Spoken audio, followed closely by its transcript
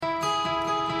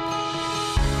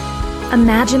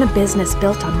Imagine a business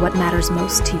built on what matters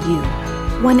most to you.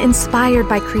 One inspired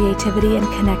by creativity and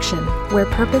connection, where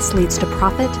purpose leads to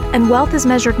profit and wealth is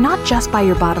measured not just by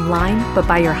your bottom line, but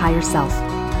by your higher self.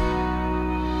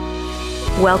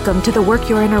 Welcome to the Work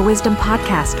Your Inner Wisdom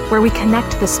podcast, where we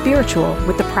connect the spiritual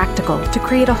with the practical to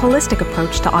create a holistic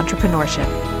approach to entrepreneurship.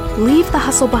 Leave the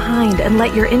hustle behind and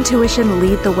let your intuition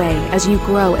lead the way as you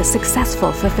grow a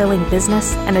successful, fulfilling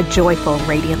business and a joyful,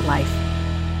 radiant life.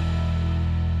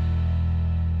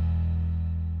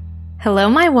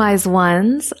 Hello, my wise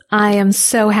ones. I am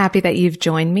so happy that you've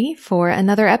joined me for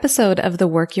another episode of the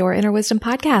Work Your Inner Wisdom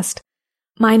podcast.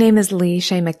 My name is Lee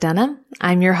Shea McDonough.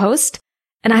 I'm your host,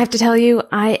 and I have to tell you,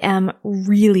 I am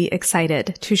really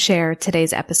excited to share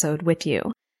today's episode with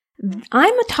you.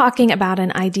 I'm talking about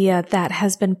an idea that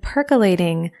has been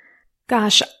percolating.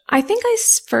 Gosh, I think I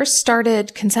first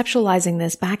started conceptualizing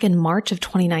this back in March of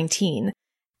 2019.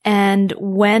 And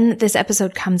when this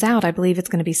episode comes out, I believe it's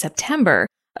going to be September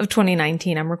of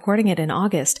 2019. I'm recording it in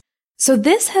August. So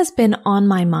this has been on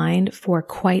my mind for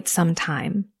quite some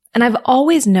time. And I've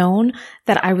always known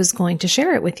that I was going to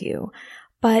share it with you,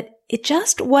 but it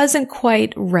just wasn't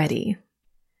quite ready.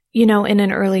 You know, in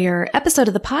an earlier episode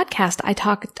of the podcast, I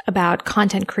talked about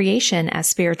content creation as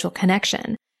spiritual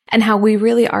connection and how we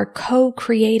really are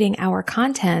co-creating our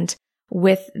content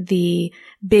with the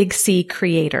big C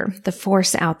creator, the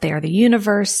force out there, the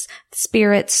universe,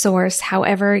 spirit, source,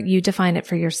 however you define it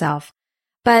for yourself.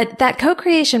 But that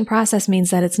co-creation process means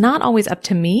that it's not always up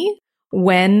to me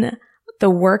when the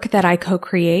work that I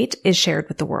co-create is shared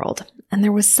with the world. And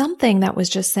there was something that was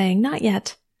just saying, not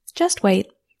yet, just wait,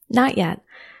 not yet.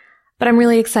 But I'm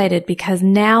really excited because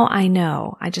now I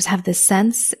know, I just have this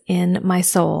sense in my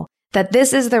soul that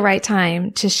this is the right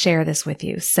time to share this with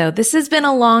you. So this has been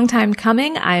a long time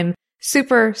coming. I'm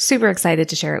super, super excited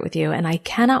to share it with you, and I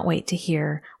cannot wait to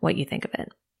hear what you think of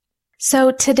it.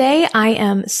 So today I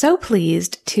am so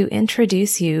pleased to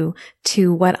introduce you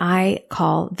to what I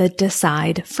call the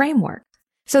D.E.C.I.D.E framework.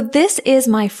 So this is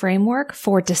my framework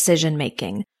for decision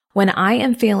making. When I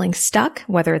am feeling stuck,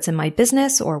 whether it's in my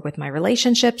business or with my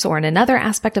relationships or in another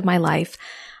aspect of my life,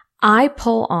 I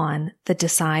pull on the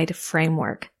D.E.C.I.D.E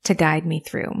framework to guide me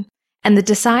through. And the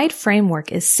D.E.C.I.D.E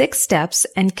framework is 6 steps,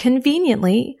 and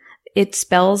conveniently, it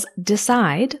spells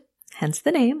decide, hence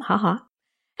the name, haha.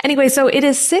 Anyway, so it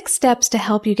is 6 steps to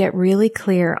help you get really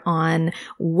clear on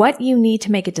what you need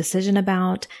to make a decision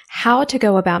about, how to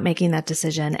go about making that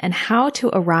decision, and how to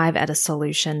arrive at a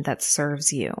solution that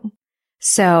serves you.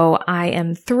 So I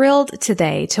am thrilled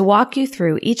today to walk you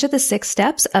through each of the 6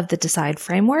 steps of the D.E.C.I.D.E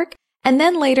framework. And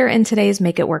then later in today's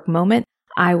Make It Work moment,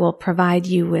 I will provide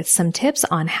you with some tips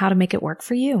on how to make it work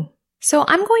for you. So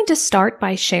I'm going to start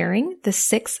by sharing the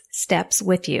 6 steps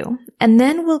with you, and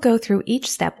then we'll go through each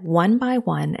step one by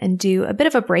one and do a bit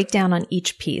of a breakdown on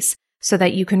each piece so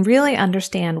that you can really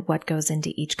understand what goes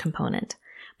into each component.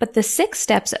 But the 6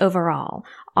 steps overall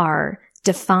are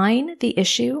define the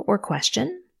issue or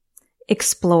question,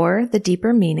 explore the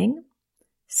deeper meaning,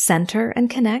 center and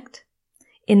connect,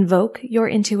 invoke your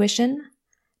intuition,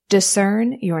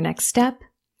 discern your next step,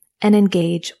 and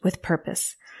engage with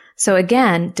purpose. So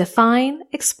again, define,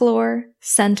 explore,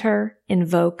 center,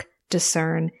 invoke,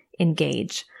 discern,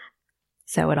 engage.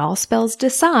 So it all spells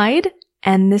decide,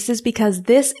 and this is because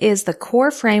this is the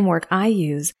core framework I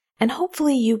use, and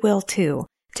hopefully you will too,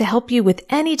 to help you with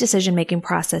any decision-making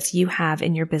process you have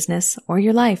in your business or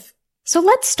your life. So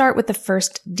let's start with the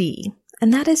first D,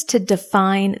 and that is to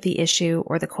define the issue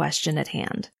or the question at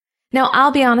hand. Now,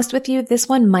 I'll be honest with you, this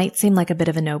one might seem like a bit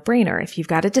of a no-brainer. If you've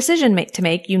got a decision to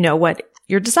make, you know what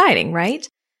you're deciding, right?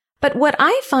 But what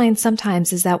I find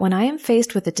sometimes is that when I am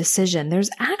faced with a decision, there's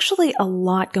actually a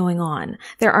lot going on.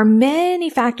 There are many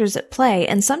factors at play,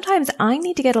 and sometimes I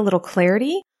need to get a little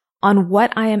clarity on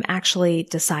what I am actually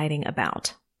deciding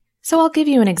about. So I'll give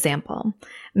you an example.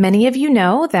 Many of you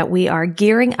know that we are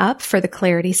gearing up for the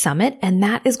Clarity Summit, and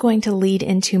that is going to lead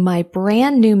into my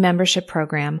brand new membership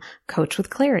program, Coach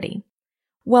with Clarity.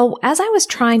 Well, as I was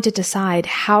trying to decide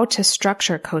how to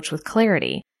structure Coach with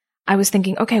Clarity, I was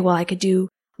thinking, okay, well, I could do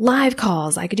live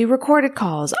calls, I could do recorded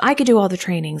calls, I could do all the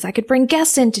trainings, I could bring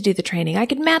guests in to do the training, I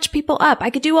could match people up, I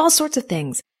could do all sorts of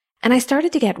things. And I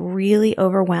started to get really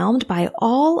overwhelmed by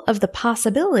all of the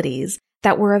possibilities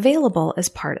that were available as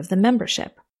part of the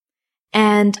membership.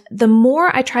 And the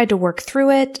more I tried to work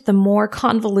through it, the more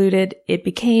convoluted it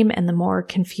became and the more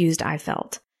confused I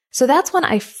felt. So that's when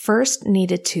I first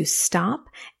needed to stop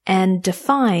and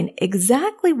define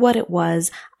exactly what it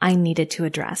was I needed to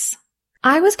address.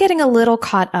 I was getting a little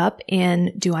caught up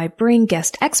in, do I bring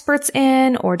guest experts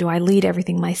in or do I lead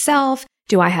everything myself?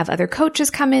 Do I have other coaches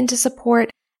come in to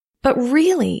support? But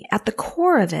really, at the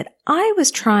core of it, I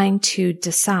was trying to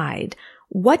decide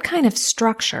what kind of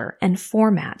structure and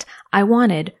format I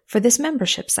wanted for this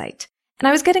membership site. And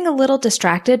I was getting a little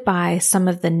distracted by some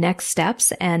of the next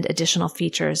steps and additional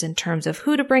features in terms of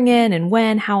who to bring in and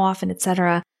when, how often,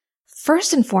 etc.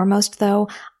 First and foremost, though,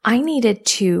 I needed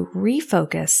to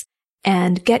refocus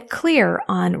and get clear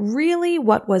on really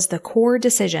what was the core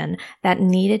decision that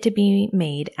needed to be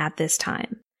made at this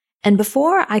time. And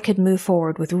before I could move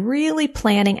forward with really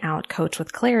planning out Coach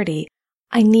with Clarity,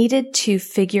 I needed to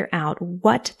figure out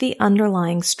what the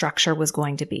underlying structure was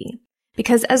going to be.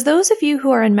 Because as those of you who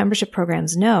are in membership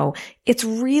programs know, it's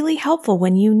really helpful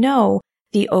when you know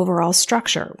the overall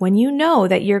structure, when you know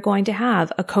that you're going to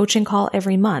have a coaching call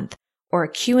every month or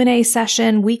a Q&A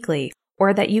session weekly,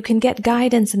 or that you can get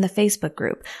guidance in the Facebook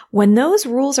group. When those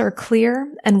rules are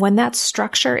clear and when that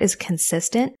structure is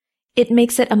consistent, it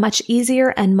makes it a much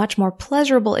easier and much more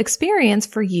pleasurable experience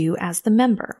for you as the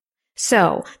member.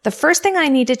 So the first thing I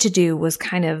needed to do was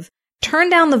kind of turn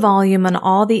down the volume on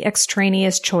all the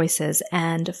extraneous choices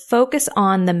and focus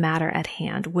on the matter at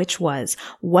hand, which was,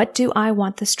 what do I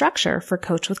want the structure for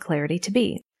Coach with Clarity to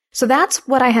be? So that's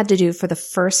what I had to do for the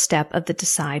first step of the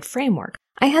D.E.C.I.D.E framework.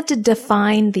 I had to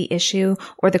define the issue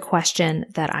or the question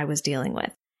that I was dealing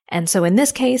with. And so in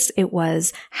this case, it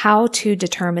was how to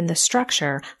determine the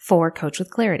structure for Coach with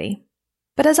Clarity.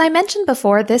 But as I mentioned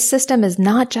before, this system is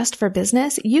not just for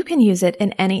business. You can use it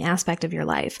in any aspect of your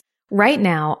life. Right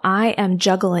now, I am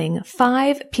juggling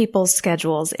 5 people's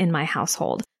schedules in my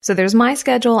household. So there's my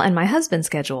schedule and my husband's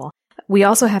schedule. We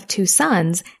also have 2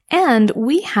 sons, and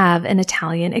we have an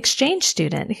Italian exchange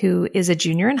student who is a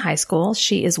junior in high school.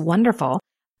 She is wonderful,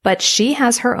 but she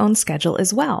has her own schedule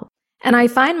as well. And I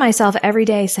find myself every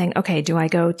day saying, okay, do I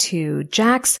go to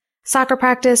Jack's soccer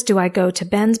practice? Do I go to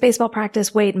Ben's baseball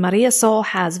practice? Wait, Maria Sol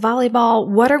has volleyball.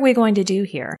 What are we going to do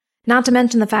here? Not to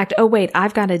mention the fact, oh wait,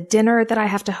 I've got a dinner that I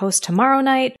have to host tomorrow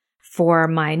night for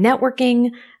my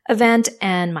networking event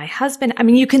and my husband. I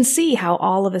mean, you can see how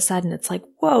all of a sudden it's like,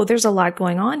 whoa, there's a lot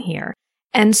going on here.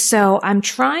 And so I'm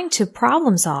trying to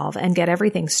problem solve and get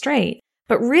everything straight.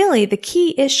 But really the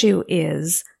key issue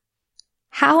is,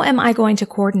 how am I going to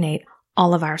coordinate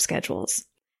all of our schedules?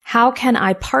 How can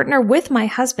I partner with my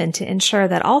husband to ensure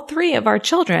that all 3 of our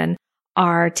children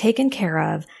are taken care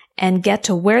of and get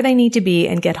to where they need to be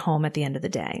and get home at the end of the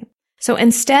day? So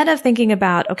instead of thinking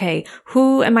about, okay,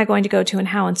 who am I going to go to and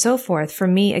how and so forth, for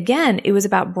me, again, it was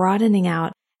about broadening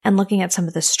out and looking at some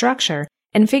of the structure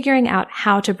and figuring out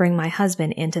how to bring my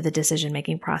husband into the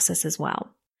decision-making process as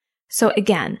well. So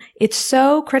again, it's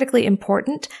so critically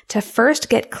important to first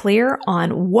get clear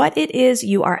on what it is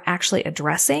you are actually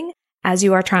addressing as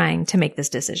you are trying to make this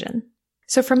decision.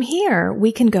 So from here,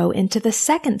 we can go into the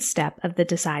second step of the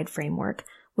D.E.C.I.D.E framework,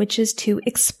 which is to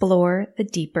explore the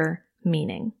deeper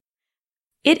meaning.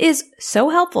 It is so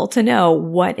helpful to know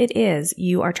what it is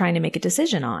you are trying to make a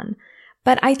decision on,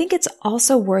 but I think it's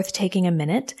also worth taking a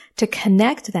minute to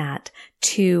connect that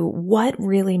to what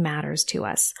really matters to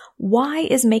us. Why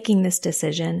is making this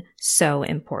decision so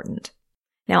important?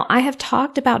 Now, I have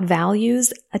talked about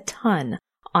values a ton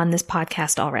on this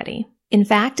podcast already. In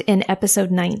fact, in episode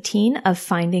 19 of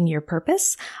Finding Your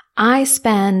Purpose, I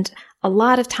spend a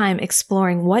lot of time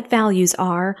exploring what values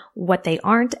are, what they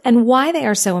aren't, and why they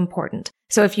are so important.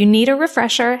 So if you need a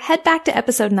refresher, head back to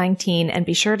episode 19 and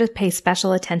be sure to pay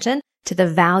special attention to the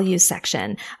values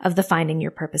section of the Finding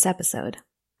Your Purpose episode.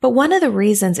 But one of the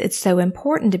reasons it's so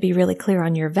important to be really clear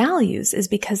on your values is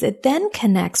because it then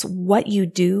connects what you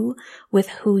do with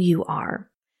who you are.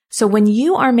 So when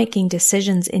you are making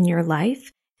decisions in your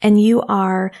life and you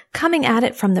are coming at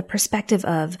it from the perspective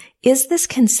of, is this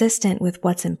consistent with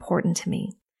what's important to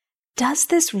me? Does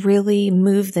this really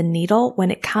move the needle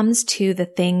when it comes to the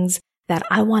things that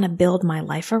I want to build my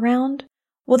life around?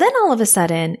 Well, then all of a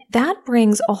sudden, that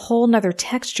brings a whole nother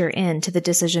texture into the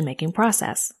decision-making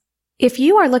process. If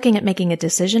you are looking at making a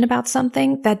decision about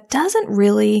something that doesn't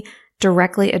really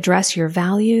directly address your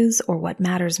values or what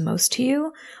matters most to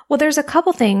you, well, there's a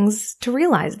couple things to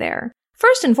realize there.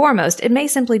 First and foremost, it may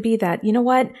simply be that, you know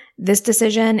what, this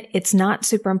decision, it's not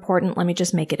super important. Let me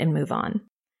just make it and move on.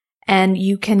 And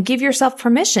you can give yourself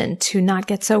permission to not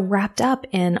get so wrapped up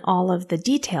in all of the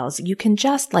details. You can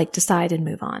just decide and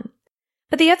move on.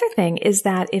 But the other thing is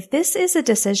that if this is a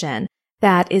decision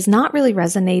that is not really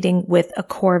resonating with a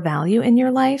core value in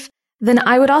your life, then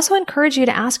I would also encourage you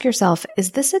to ask yourself,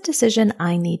 is this a decision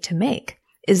I need to make?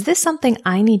 Is this something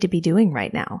I need to be doing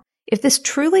right now? If this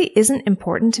truly isn't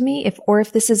important to me, if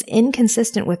this is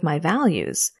inconsistent with my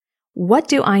values, what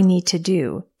do I need to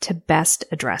do to best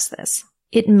address this?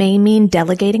 It may mean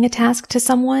delegating a task to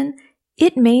someone.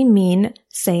 it may mean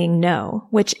saying no,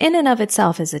 which in and of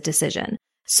itself is a decision.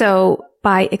 So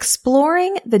by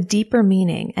exploring the deeper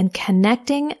meaning and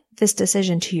connecting this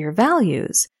decision to your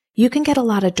values, you can get a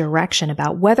lot of direction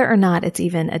about whether or not it's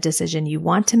even a decision you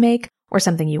want to make or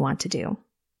something you want to do.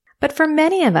 But for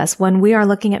many of us, when we are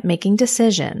looking at making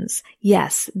decisions,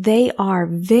 yes, they are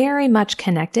very much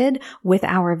connected with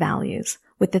our values,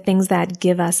 with the things that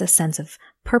give us a sense of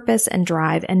purpose and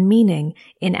drive and meaning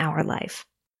in our life.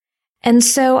 And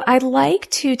so I'd like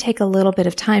to take a little bit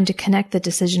of time to connect the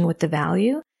decision with the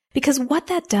value, because what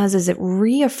that does is it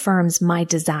reaffirms my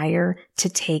desire to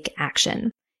take action.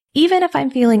 Even if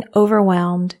I'm feeling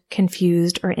overwhelmed,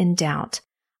 confused, or in doubt,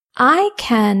 I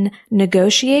can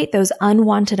negotiate those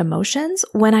unwanted emotions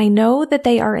when I know that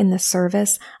they are in the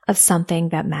service of something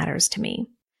that matters to me.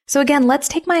 So again, let's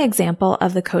take my example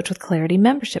of the Coach with Clarity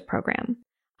membership program.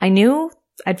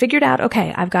 I'd figured out,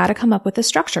 okay, I've got to come up with a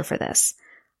structure for this.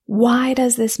 Why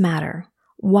does this matter?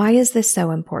 Why is this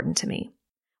so important to me?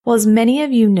 Well, as many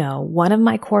of you know, one of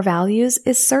my core values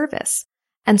is service.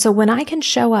 And so when I can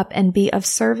show up and be of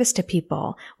service to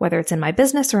people, whether it's in my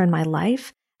business or in my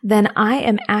life, then I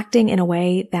am acting in a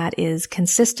way that is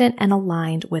consistent and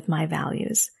aligned with my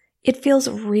values. It feels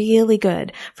really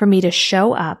good for me to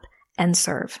show up and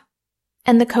serve.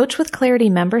 And the Coach with Clarity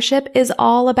membership is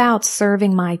all about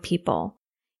serving my people.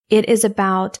 It is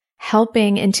about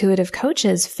helping intuitive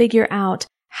coaches figure out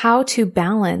how to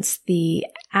balance the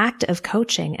act of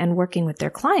coaching and working with their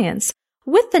clients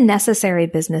with the necessary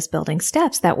business building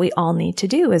steps that we all need to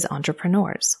do as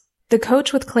entrepreneurs. The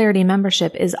Coach with Clarity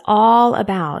membership is all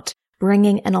about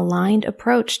bringing an aligned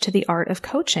approach to the art of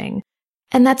coaching.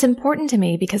 And that's important to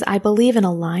me because I believe an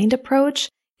aligned approach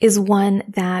is one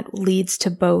that leads to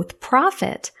both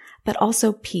profit, but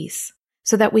also peace,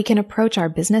 so that we can approach our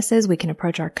businesses, we can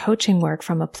approach our coaching work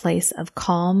from a place of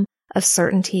calm, of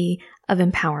certainty, of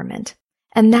empowerment.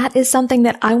 And that is something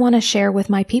that I want to share with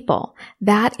my people.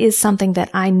 That is something that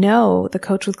I know the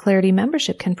Coach with Clarity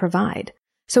membership can provide.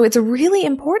 So it's really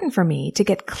important for me to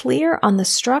get clear on the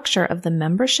structure of the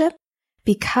membership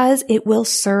because it will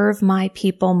serve my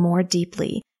people more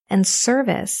deeply, and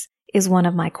service is one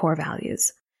of my core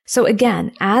values. So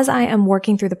again, as I am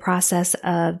working through the process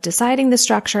of deciding the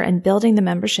structure and building the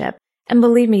membership, and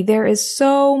believe me, there is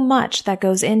so much that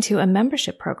goes into a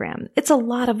membership program. It's a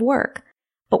lot of work.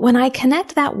 But when I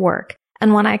connect that work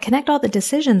and when I connect all the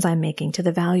decisions I'm making to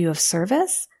the value of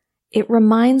service, it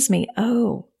reminds me,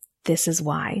 oh, this is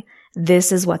why.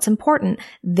 This is what's important.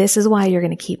 This is why you're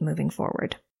going to keep moving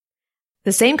forward.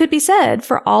 The same could be said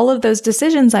for all of those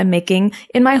decisions I'm making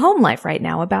in my home life right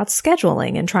now about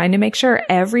scheduling and trying to make sure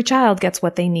every child gets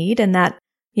what they need and that,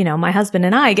 my husband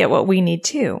and I get what we need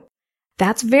too.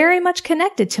 That's very much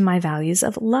connected to my values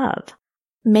of love.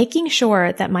 Making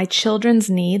sure that my children's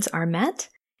needs are met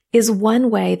is one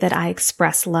way that I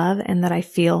express love and that I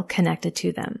feel connected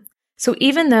to them. So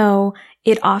even though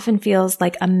it often feels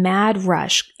like a mad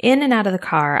rush in and out of the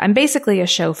car, I'm basically a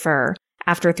chauffeur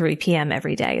after 3 p.m.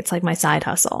 every day. It's like my side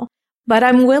hustle. But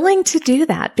I'm willing to do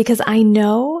that because I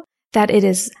know that it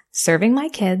is serving my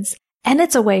kids and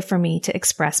it's a way for me to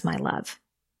express my love.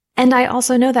 And I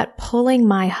also know that pulling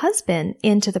my husband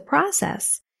into the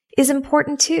process is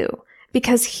important too,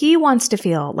 because he wants to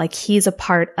feel like he's a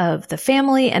part of the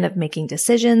family and of making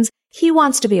decisions. He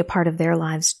wants to be a part of their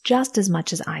lives just as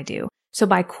much as I do. So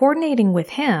by coordinating with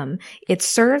him, it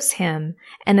serves him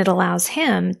and it allows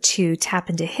him to tap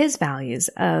into his values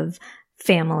of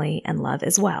family and love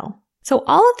as well. So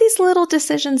all of these little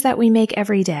decisions that we make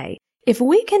every day, if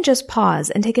we can just pause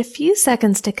and take a few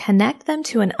seconds to connect them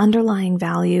to an underlying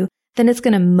value, then it's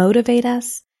going to motivate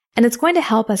us and it's going to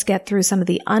help us get through some of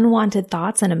the unwanted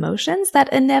thoughts and emotions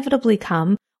that inevitably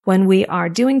come when we are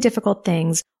doing difficult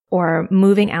things or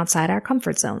moving outside our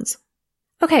comfort zones.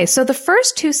 Okay, so the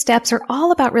first 2 steps are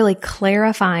all about really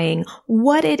clarifying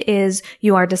what it is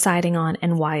you are deciding on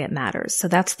and why it matters. So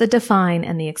that's the define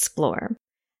and the explore.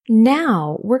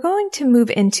 Now we're going to move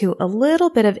into a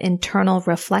little bit of internal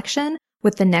reflection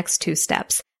with the next 2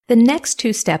 steps. The next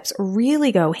 2 steps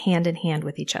really go hand in hand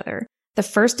with each other. The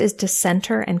first is to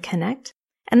center and connect,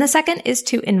 and the second is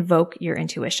to invoke your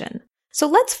intuition. So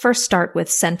let's first start with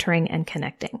centering and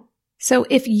connecting. So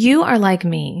if you are like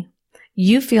me,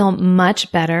 you feel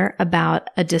much better about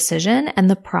a decision and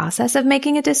the process of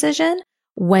making a decision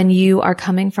when you are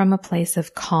coming from a place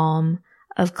of calm,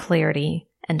 of clarity,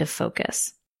 and of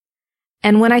focus.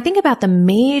 And when I think about the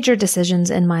major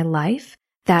decisions in my life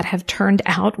that have turned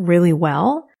out really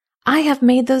well, I have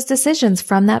made those decisions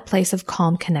from that place of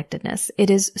calm connectedness. It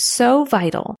is so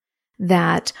vital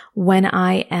that when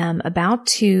I am about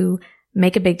to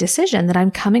make a big decision, that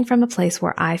I'm coming from a place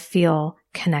where I feel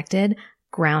connected,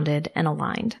 grounded, and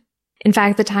aligned. In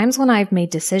fact, the times when I've made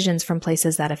decisions from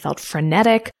places that have felt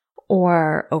frenetic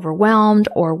or overwhelmed,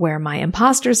 or where my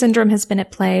imposter syndrome has been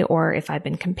at play, or if I've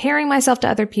been comparing myself to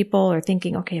other people or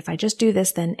thinking, okay, if I just do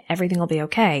this, then everything will be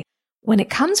okay. When it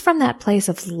comes from that place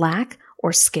of lack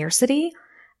or scarcity,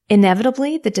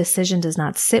 inevitably the decision does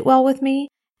not sit well with me,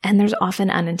 and there's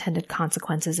often unintended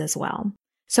consequences as well.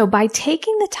 So by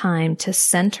taking the time to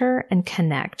center and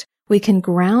connect, we can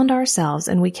ground ourselves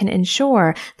and we can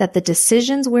ensure that the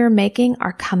decisions we're making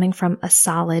are coming from a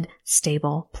solid,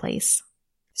 stable place.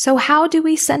 So how do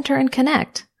we center and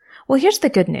connect? Well, here's the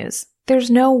good news. There's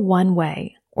no one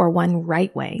way or one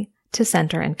right way to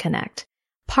center and connect.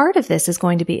 Part of this is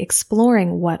going to be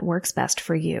exploring what works best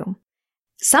for you.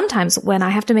 Sometimes when I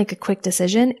have to make a quick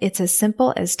decision, it's as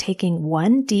simple as taking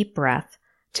one deep breath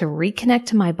to reconnect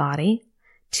to my body,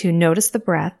 to notice the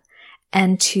breath,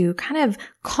 and to kind of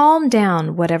calm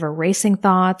down whatever racing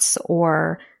thoughts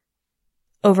or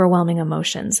overwhelming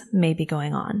emotions may be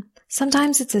going on.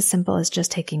 Sometimes it's as simple as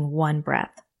just taking one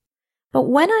breath. But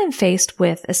when I'm faced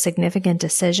with a significant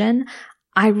decision,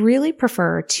 I really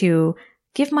prefer to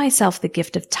give myself the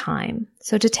gift of time.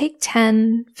 So to take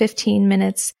 10, 15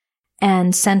 minutes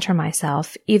and center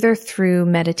myself either through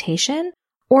meditation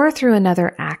or through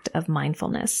another act of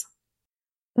mindfulness.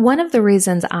 One of the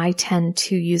reasons I tend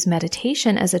to use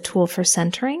meditation as a tool for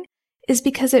centering is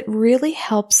because it really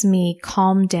helps me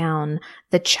calm down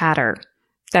the chatter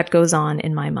that goes on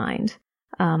in my mind.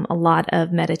 A lot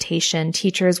of meditation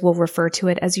teachers will refer to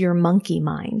it as your monkey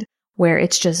mind, where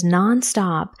it's just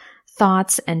nonstop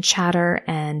thoughts and chatter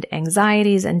and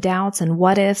anxieties and doubts and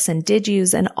what ifs and did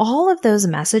yous and all of those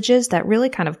messages that really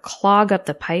kind of clog up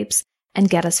the pipes and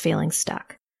get us feeling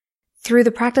stuck. Through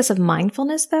the practice of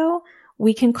mindfulness, though,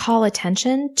 we can call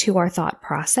attention to our thought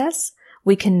process.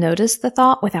 We can notice the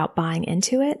thought without buying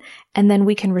into it, and then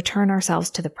we can return ourselves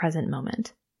to the present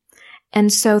moment.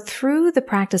 And so through the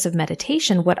practice of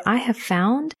meditation, what I have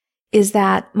found is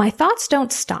that my thoughts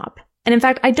don't stop. And in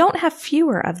fact, I don't have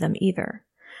fewer of them either.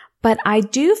 But I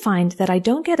do find that I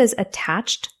don't get as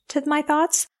attached to my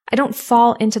thoughts. I don't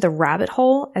fall into the rabbit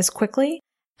hole as quickly.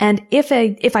 And if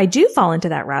I do fall into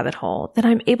that rabbit hole, then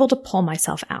I'm able to pull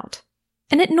myself out.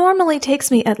 And it normally takes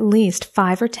me at least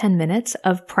 5 or 10 minutes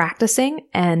of practicing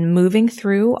and moving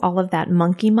through all of that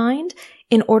monkey mind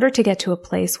in order to get to a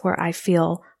place where I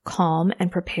feel calm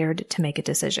and prepared to make a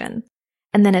decision.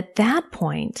 And then at that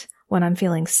point, when I'm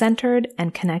feeling centered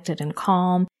and connected and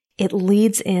calm, it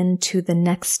leads into the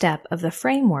next step of the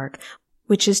framework,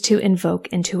 which is to invoke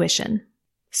intuition.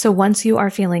 So once you are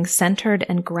feeling centered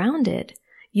and grounded,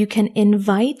 you can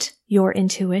invite your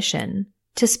intuition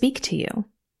to speak to you.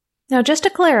 Now, just to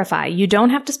clarify, you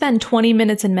don't have to spend 20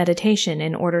 minutes in meditation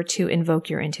in order to invoke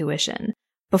your intuition.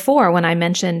 Before, when I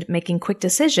mentioned making quick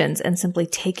decisions and simply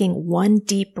taking one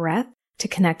deep breath to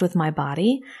connect with my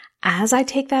body, as I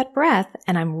take that breath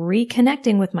and I'm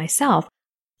reconnecting with myself,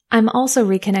 I'm also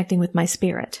reconnecting with my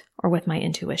spirit or with my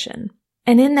intuition.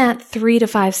 And in that 3 to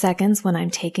 5 seconds when I'm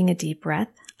taking a deep breath,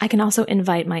 I can also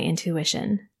invite my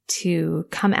intuition to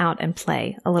come out and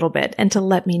play a little bit and to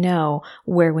let me know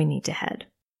where we need to head.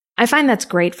 I find that's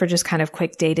great for just kind of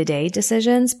quick day-to-day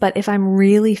decisions, but if I'm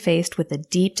really faced with a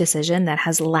deep decision that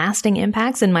has lasting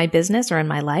impacts in my business or in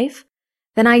my life,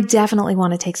 then I definitely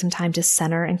want to take some time to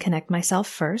center and connect myself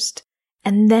first,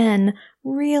 and then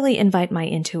really invite my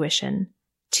intuition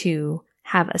to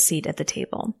have a seat at the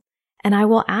table. And I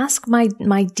will ask my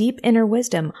deep inner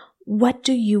wisdom, what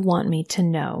do you want me to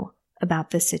know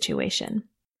about this situation?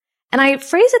 And I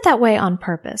phrase it that way on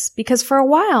purpose because for a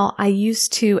while I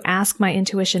used to ask my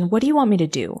intuition, what do you want me to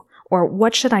do? Or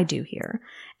what should I do here?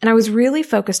 And I was really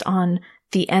focused on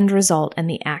the end result and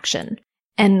the action.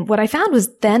 And what I found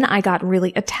was then I got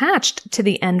really attached to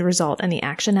the end result and the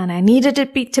action, and I needed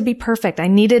it to be perfect. I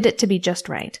needed it to be just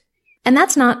right. And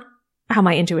that's not how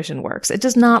my intuition works. It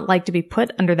does not like to be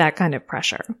put under that kind of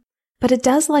pressure. But it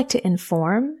does like to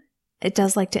inform. It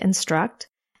does like to instruct.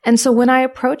 And so when I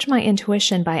approach my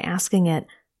intuition by asking it,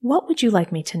 what would you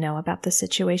like me to know about this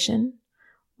situation?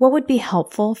 What would be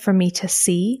helpful for me to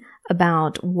see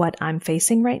about what I'm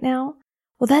facing right now?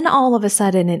 Well, then all of a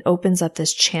sudden it opens up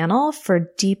this channel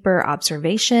for deeper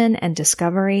observation and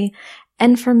discovery.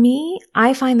 And for me,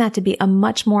 I find that to be a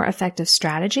much more effective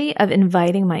strategy of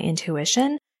inviting my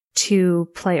intuition to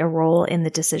play a role in the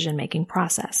decision-making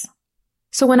process.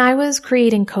 So when I was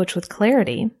creating Coach with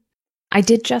Clarity, I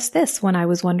did just this when I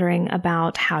was wondering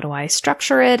about how do I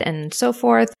structure it and so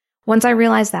forth. Once I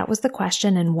realized that was the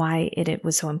question and why it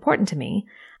was so important to me,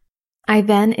 I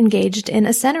then engaged in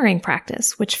a centering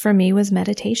practice, which for me was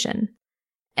meditation.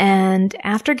 And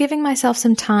after giving myself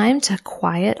some time to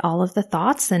quiet all of the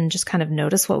thoughts and just kind of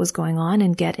notice what was going on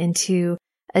and get into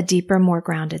a deeper, more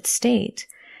grounded state,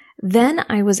 then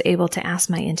I was able to ask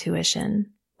my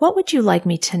intuition, what would you like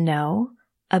me to know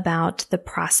about the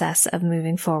process of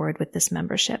moving forward with this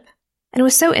membership? And it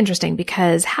was so interesting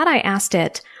because had I asked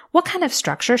it, what kind of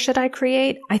structure should I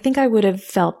create? I think I would have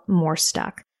felt more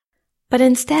stuck. But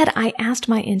instead, I asked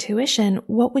my intuition,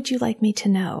 what would you like me to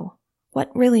know?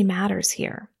 What really matters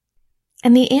here?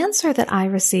 And the answer that I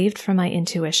received from my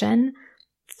intuition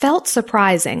felt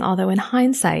surprising, although in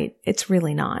hindsight, it's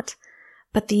really not.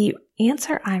 But the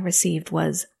answer I received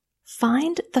was,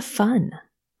 find the fun.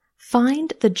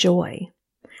 Find the joy.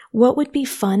 What would be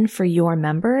fun for your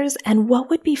members and what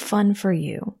would be fun for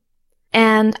you?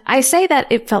 And I say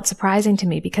that it felt surprising to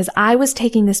me because I was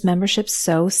taking this membership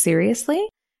so seriously.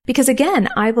 Because again,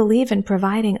 I believe in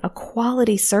providing a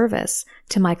quality service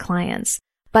to my clients,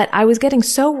 but I was getting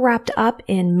so wrapped up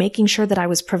in making sure that I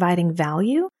was providing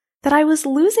value that I was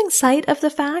losing sight of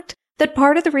the fact that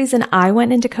part of the reason I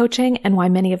went into coaching and why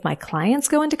many of my clients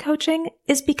go into coaching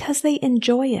is because they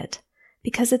enjoy it,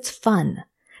 because it's fun,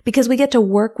 because we get to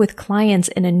work with clients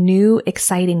in a new,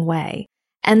 exciting way.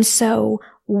 And so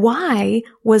why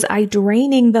was I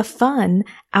draining the fun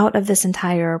out of this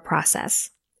entire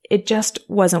process? It just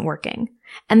wasn't working.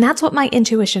 And that's what my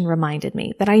intuition reminded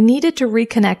me, that I needed to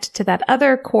reconnect to that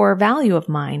other core value of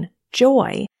mine,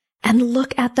 joy, and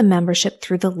look at the membership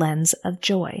through the lens of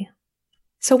joy.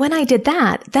 So when I did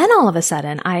that, then all of a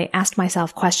sudden I asked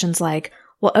myself questions like,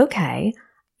 well, okay,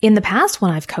 in the past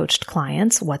when I've coached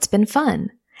clients, what's been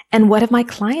fun? And what have my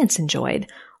clients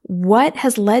enjoyed? What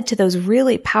has led to those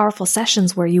really powerful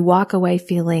sessions where you walk away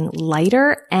feeling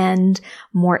lighter and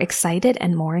more excited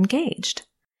and more engaged?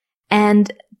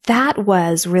 And that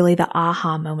was really the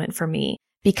aha moment for me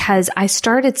because I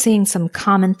started seeing some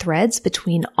common threads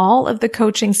between all of the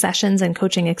coaching sessions and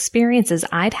coaching experiences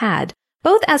I'd had,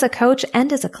 both as a coach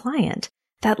and as a client,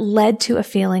 that led to a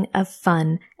feeling of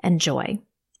fun and joy.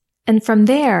 And from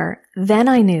there, then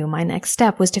I knew my next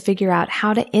step was to figure out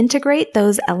how to integrate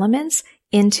those elements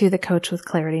into the Coach with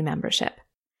Clarity membership.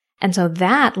 And so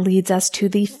that leads us to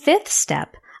the fifth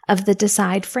step of the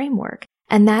D.E.C.I.D.E framework.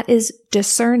 And that is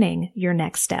discerning your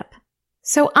next step.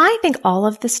 So I think all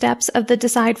of the steps of the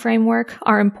D.E.C.I.D.E framework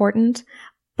are important,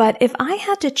 but if I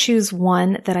had to choose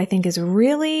one that I think is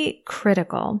really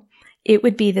critical, it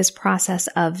would be this process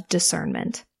of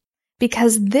discernment.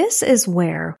 Because this is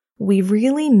where we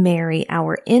really marry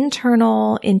our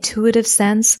internal intuitive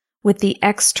sense with the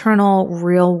external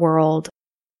real world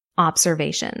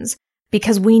observations,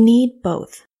 because we need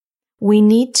both. We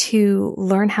need to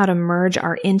learn how to merge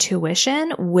our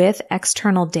intuition with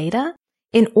external data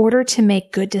in order to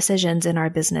make good decisions in our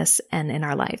business and in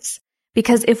our lives.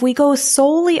 Because if we go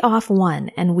solely off one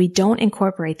and we don't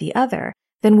incorporate the other,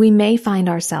 then we may find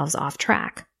ourselves off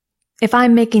track. If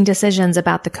I'm making decisions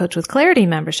about the Coach with Clarity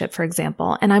membership, for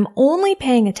example, and I'm only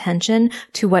paying attention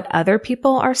to what other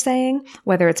people are saying,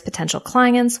 whether it's potential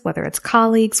clients, whether it's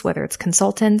colleagues, whether it's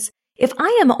consultants, if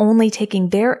I am only taking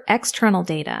their external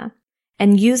data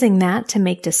and using that to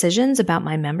make decisions about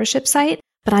my membership site,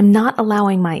 but I'm not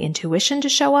allowing my intuition to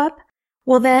show up,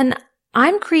 well then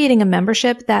I'm creating a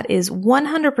membership that is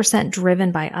 100%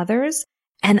 driven by others,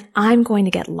 and I'm going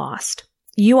to get lost.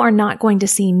 You are not going to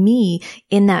see me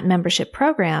in that membership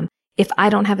program if I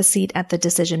don't have a seat at the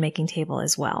decision-making table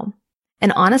as well.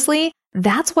 And honestly,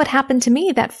 that's what happened to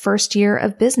me that first year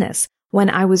of business, when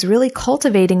I was really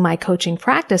cultivating my coaching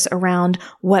practice around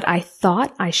what I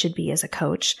thought I should be as a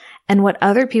coach and what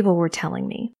other people were telling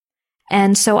me.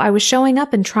 And so I was showing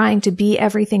up and trying to be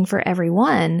everything for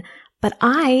everyone, but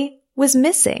I was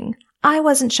missing. I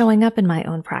wasn't showing up in my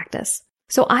own practice.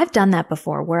 So I've done that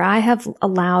before, where I have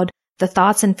allowed the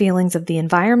thoughts and feelings of the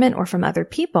environment or from other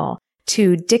people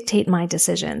to dictate my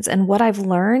decisions. And what I've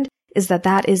learned is that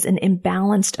that is an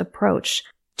imbalanced approach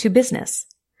to business.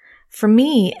 For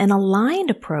me, an aligned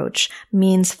approach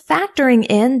means factoring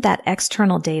in that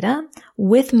external data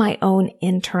with my own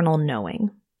internal knowing.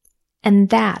 And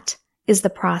that is the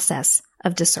process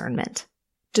of discernment.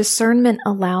 Discernment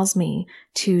allows me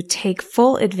to take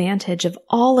full advantage of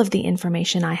all of the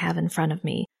information I have in front of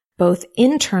me, both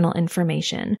internal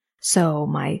information, so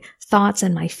my thoughts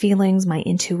and my feelings, my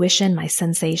intuition, my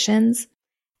sensations,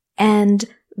 and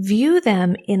view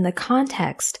them in the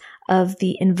context of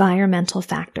the environmental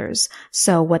factors.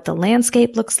 So what the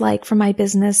landscape looks like for my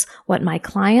business, what my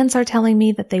clients are telling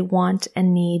me that they want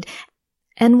and need,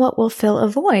 and what will fill a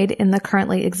void in the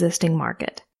currently existing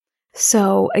market.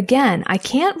 So again, I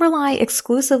can't rely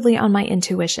exclusively on my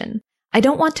intuition. I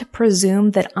don't want to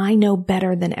presume that I know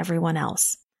better than everyone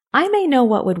else. I may know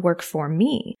what would work for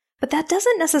me, but that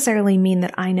doesn't necessarily mean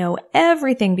that I know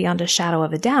everything beyond a shadow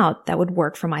of a doubt that would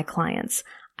work for my clients.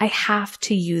 I have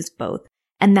to use both.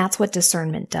 And that's what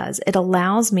discernment does. It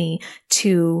allows me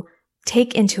to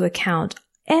take into account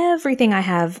everything I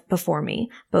have before me,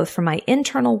 both from my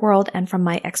internal world and from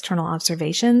my external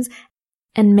observations,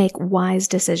 and make wise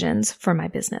decisions for my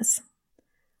business.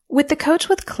 With the Coach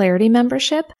with Clarity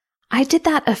membership, I did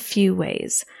that a few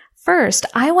ways. First,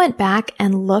 I went back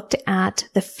and looked at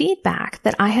the feedback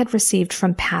that I had received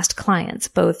from past clients,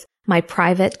 both my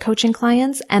private coaching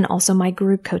clients and also my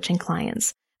group coaching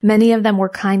clients. Many of them were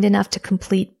kind enough to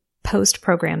complete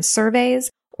post-program surveys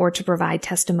or to provide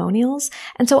testimonials.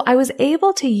 And so I was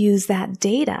able to use that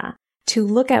data to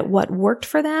look at what worked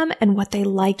for them and what they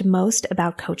liked most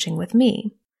about coaching with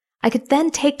me. I could then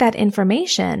take that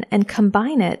information and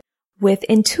combine it with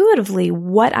intuitively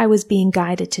what I was being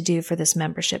guided to do for this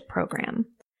membership program.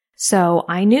 So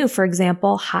I knew, for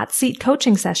example, hot seat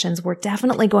coaching sessions were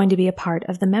definitely going to be a part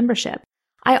of the membership.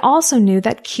 I also knew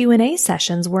that Q&A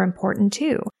sessions were important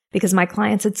too, because my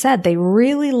clients had said they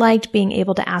really liked being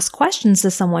able to ask questions to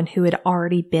someone who had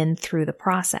already been through the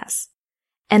process.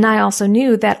 And I also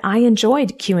knew that I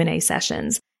enjoyed Q&A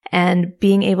sessions and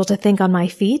being able to think on my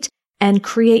feet and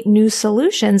create new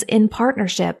solutions in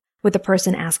partnership with the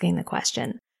person asking the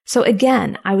question. So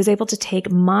again, I was able to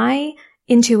take my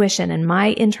intuition and my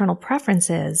internal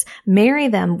preferences, marry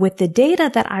them with the data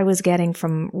that I was getting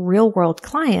from real world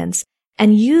clients,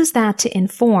 and use that to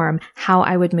inform how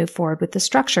I would move forward with the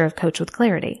structure of Coach with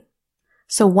Clarity.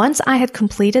 So once I had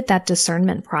completed that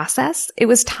discernment process, it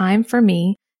was time for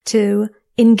me to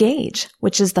engage,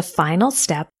 which is the final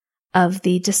step of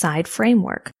the D.E.C.I.D.E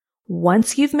framework.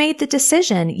 Once you've made the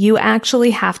decision, you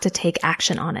actually have to take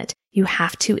action on it. You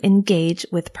have to engage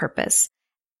with purpose.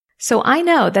 So I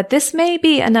know that this may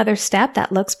be another step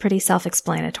that looks pretty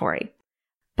self-explanatory.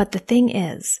 But the thing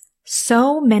is,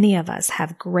 so many of us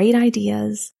have great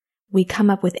ideas. We come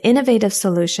up with innovative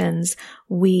solutions.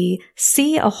 We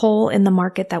see a hole in the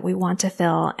market that we want to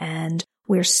fill, and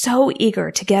we're so eager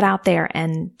to get out there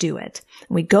and do it.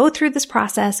 We go through this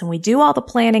process and we do all the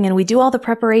planning and we do all the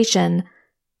preparation,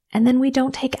 and then we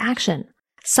don't take action.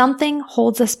 Something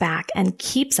holds us back and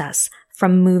keeps us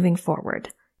from moving forward.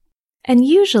 And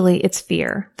usually it's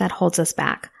fear that holds us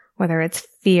back, whether it's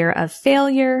fear of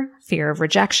failure, fear of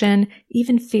rejection,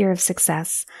 even fear of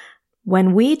success.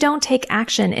 When we don't take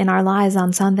action in our lives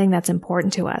on something that's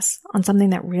important to us, on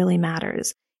something that really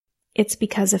matters, it's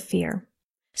because of fear.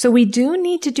 So we do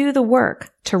need to do the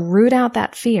work to root out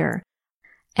that fear,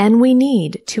 and we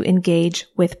need to engage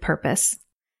with purpose,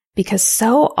 because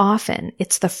so often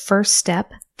it's the first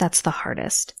step that's the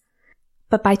hardest.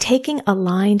 But by taking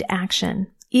aligned action,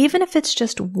 even if it's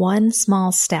just one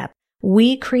small step,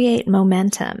 we create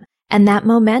momentum, and that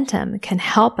momentum can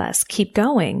help us keep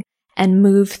going and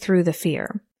move through the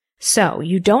fear. So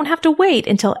you don't have to wait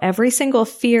until every single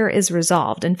fear is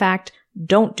resolved. In fact,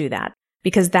 don't do that,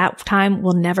 because that time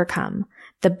will never come.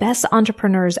 The best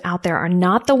entrepreneurs out there are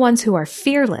not the ones who are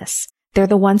fearless. They're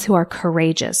the ones who are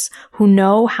courageous, who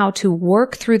know how to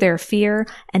work through their fear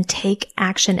and take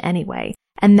action anyway.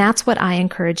 And that's what I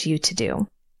encourage you to do.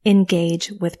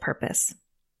 Engage with purpose.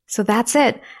 So that's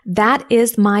it. That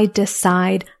is my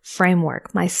D.E.C.I.D.E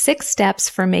framework, my 6 steps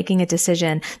for making a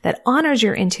decision that honors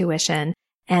your intuition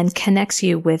and connects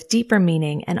you with deeper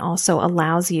meaning and also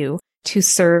allows you to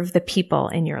serve the people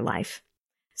in your life.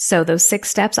 So those 6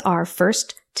 steps are: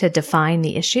 first, to define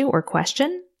the issue or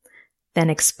question, then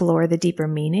explore the deeper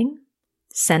meaning,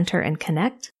 center and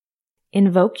connect,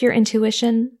 invoke your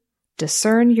intuition,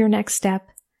 discern your next step,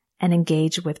 and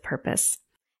engage with purpose.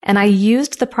 And I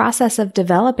used the process of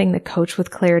developing the Coach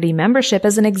with Clarity membership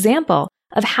as an example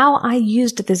of how I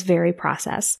used this very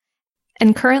process.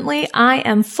 And currently, I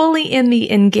am fully in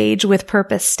the engage with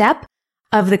purpose step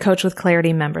of the Coach with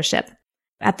Clarity membership.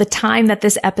 At the time that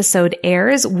this episode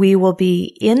airs, we will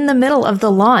be in the middle of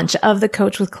the launch of the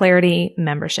Coach with Clarity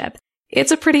membership.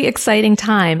 It's a pretty exciting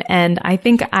time, and I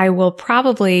think I will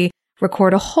probably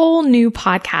record a whole new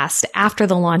podcast after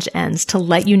the launch ends to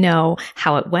let you know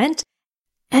how it went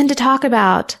and to talk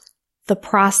about the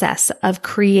process of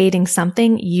creating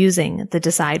something using the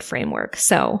D.E.C.I.D.E framework.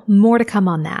 So more to come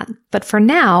on that. But for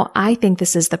now, I think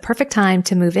this is the perfect time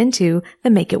to move into the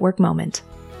Make It Work moment.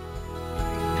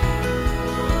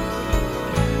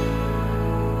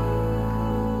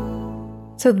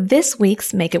 So this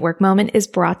week's Make It Work moment is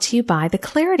brought to you by the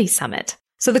Clarity Summit.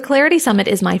 So the Clarity Summit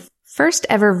is my first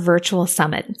ever virtual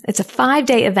summit. It's a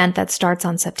 5-day event that starts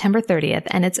on September 30th,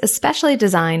 and it's especially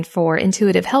designed for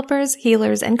intuitive helpers,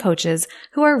 healers, and coaches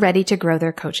who are ready to grow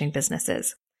their coaching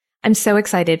businesses. I'm so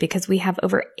excited because we have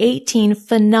over 18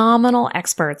 phenomenal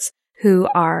experts who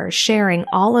are sharing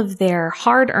all of their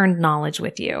hard-earned knowledge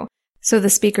with you. So the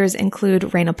speakers include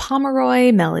Raina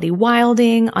Pomeroy, Melody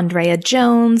Wilding, Andrea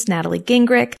Jones, Natalie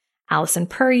Gingrich, Allison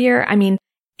Puryear.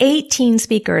 18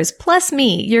 speakers plus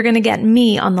me. You're going to get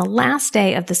me on the last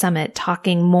day of the summit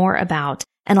talking more about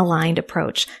an aligned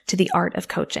approach to the art of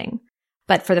coaching.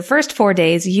 But for the first 4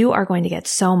 days, you are going to get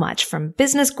so much from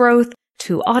business growth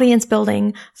to audience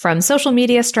building, from social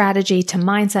media strategy to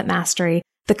mindset mastery.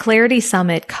 The Clarity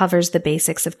Summit covers the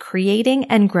basics of creating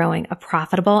and growing a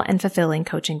profitable and fulfilling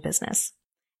coaching business.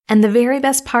 And the very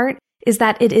best part is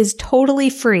that it is totally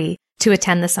free to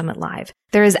attend the summit live.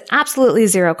 There is absolutely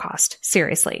zero cost,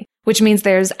 seriously, which means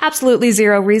there's absolutely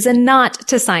zero reason not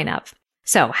to sign up.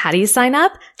 So how do you sign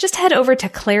up? Just head over to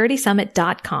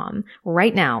claritysummit.com.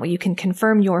 Right now, you can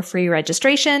confirm your free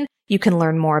registration. You can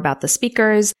learn more about the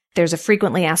speakers. There's a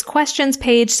frequently asked questions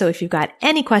page. So if you've got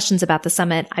any questions about the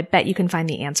summit, I bet you can find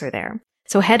the answer there.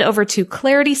 So head over to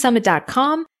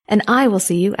claritysummit.com and I will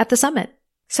see you at the summit.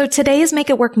 So today's Make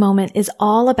It Work moment is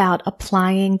all about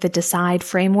applying the D.E.C.I.D.E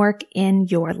framework in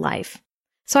your life.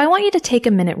 So I want you to take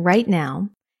a minute right now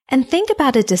and think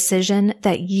about a decision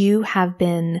that you have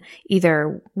been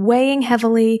either weighing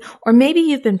heavily or maybe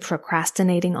you've been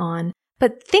procrastinating on.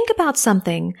 But think about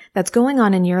something that's going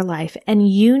on in your life and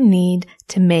you need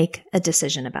to make a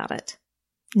decision about it.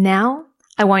 Now,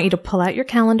 I want you to pull out your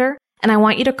calendar and I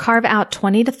want you to carve out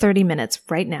 20 to 30 minutes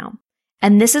right now.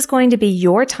 And this is going to be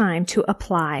your time to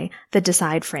apply the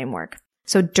D.E.C.I.D.E framework.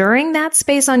 So during that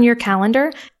space on your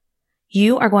calendar,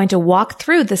 you are going to walk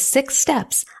through the 6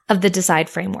 steps of the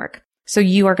D.E.C.I.D.E framework. So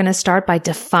you are going to start by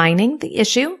defining the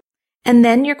issue. And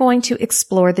then you're going to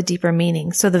explore the deeper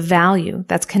meaning, so the value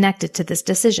that's connected to this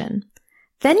decision.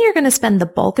 Then you're going to spend the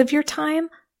bulk of your time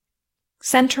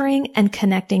centering and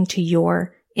connecting to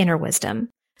your inner wisdom.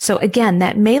 So again,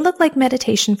 that may look like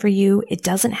meditation for you. It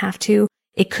doesn't have to.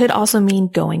 It could also mean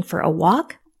going for a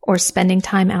walk or spending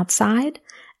time outside.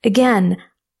 Again,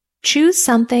 choose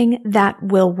something that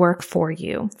will work for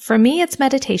you. For me, it's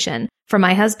meditation. For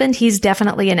my husband, he's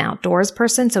definitely an outdoors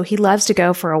person, so he loves to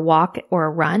go for a walk or a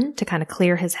run to kind of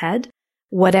clear his head.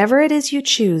 Whatever it is you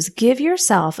choose, give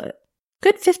yourself a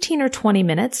good 15 or 20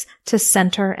 minutes to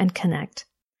center and connect.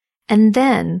 And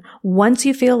then, once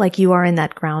you feel like you are in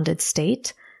that grounded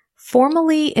state,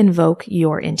 formally invoke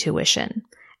your intuition.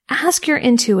 Ask your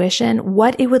intuition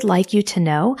what it would like you to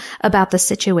know about the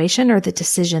situation or the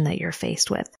decision that you're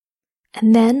faced with.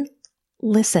 And then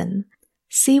listen.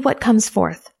 See what comes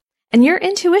forth. And your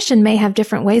intuition may have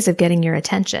different ways of getting your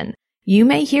attention. You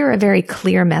may hear a very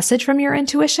clear message from your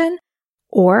intuition,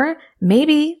 or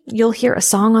maybe you'll hear a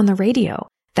song on the radio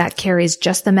that carries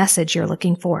just the message you're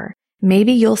looking for.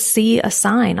 Maybe you'll see a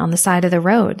sign on the side of the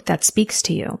road that speaks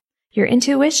to you. Your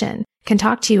intuition can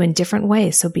talk to you in different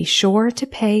ways, so be sure to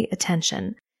pay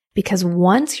attention. Because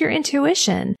once your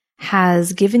intuition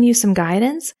has given you some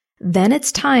guidance, then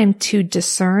it's time to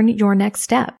discern your next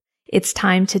step. It's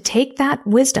time to take that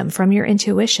wisdom from your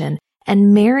intuition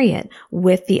and marry it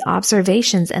with the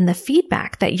observations and the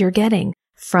feedback that you're getting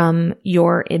from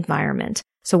your environment.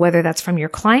 So whether that's from your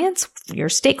clients, your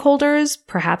stakeholders,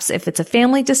 perhaps if it's a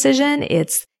family decision,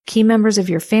 it's key members of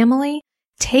your family,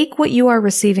 take what you are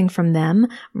receiving from them,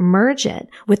 merge it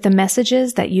with the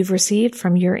messages that you've received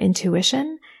from your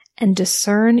intuition, and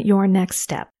discern your next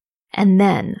step. And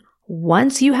then,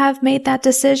 once you have made that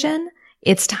decision,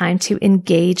 it's time to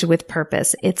engage with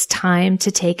purpose. It's time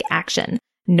to take action.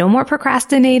 No more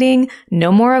procrastinating,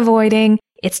 no more avoiding.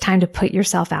 It's time to put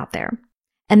yourself out there.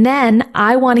 And then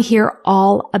I want to hear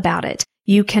all about it.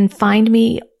 You can find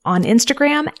me on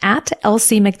Instagram at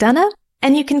LCMcDonough,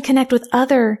 and you can connect with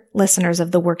other listeners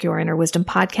of the Work Your Inner Wisdom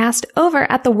podcast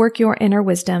over at the Work Your Inner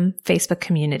Wisdom Facebook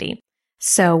community.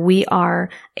 So we are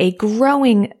a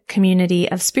growing community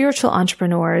of spiritual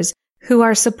entrepreneurs who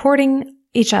are supporting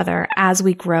each other as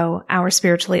we grow our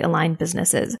spiritually aligned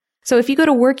businesses. So if you go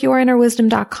to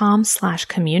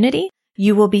workyourinnerwisdom.com/community,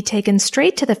 you will be taken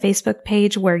straight to the Facebook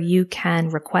page where you can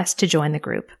request to join the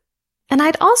group. And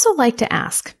I'd also like to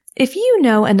ask, if you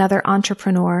know another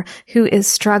entrepreneur who is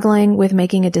struggling with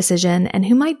making a decision and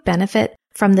who might benefit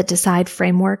from the D.E.C.I.D.E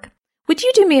framework, would you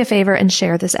do me a favor and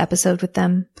share this episode with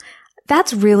them?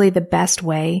 That's really the best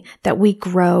way that we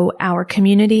grow our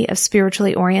community of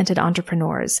spiritually oriented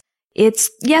entrepreneurs.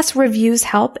 It's, yes, reviews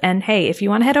help. And hey, if you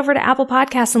want to head over to Apple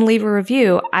Podcasts and leave a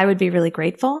review, I would be really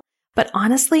grateful. But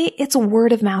honestly, it's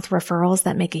word of mouth referrals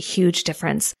that make a huge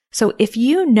difference. So if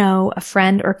you know a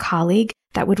friend or colleague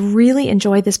that would really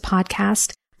enjoy this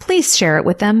podcast, please share it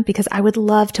with them because I would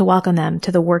love to welcome them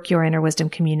to the Work Your Inner Wisdom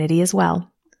community as well.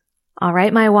 All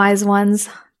right, my wise ones,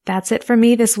 that's it for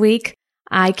me this week.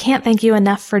 I can't thank you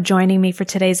enough for joining me for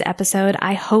today's episode.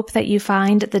 I hope that you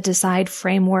find the D.E.C.I.D.E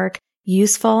framework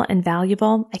useful and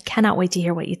valuable. I cannot wait to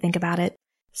hear what you think about it.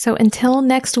 So until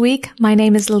next week, my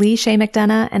name is Lee Shea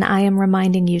McDonough, and I am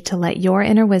reminding you to let your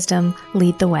inner wisdom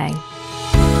lead the way.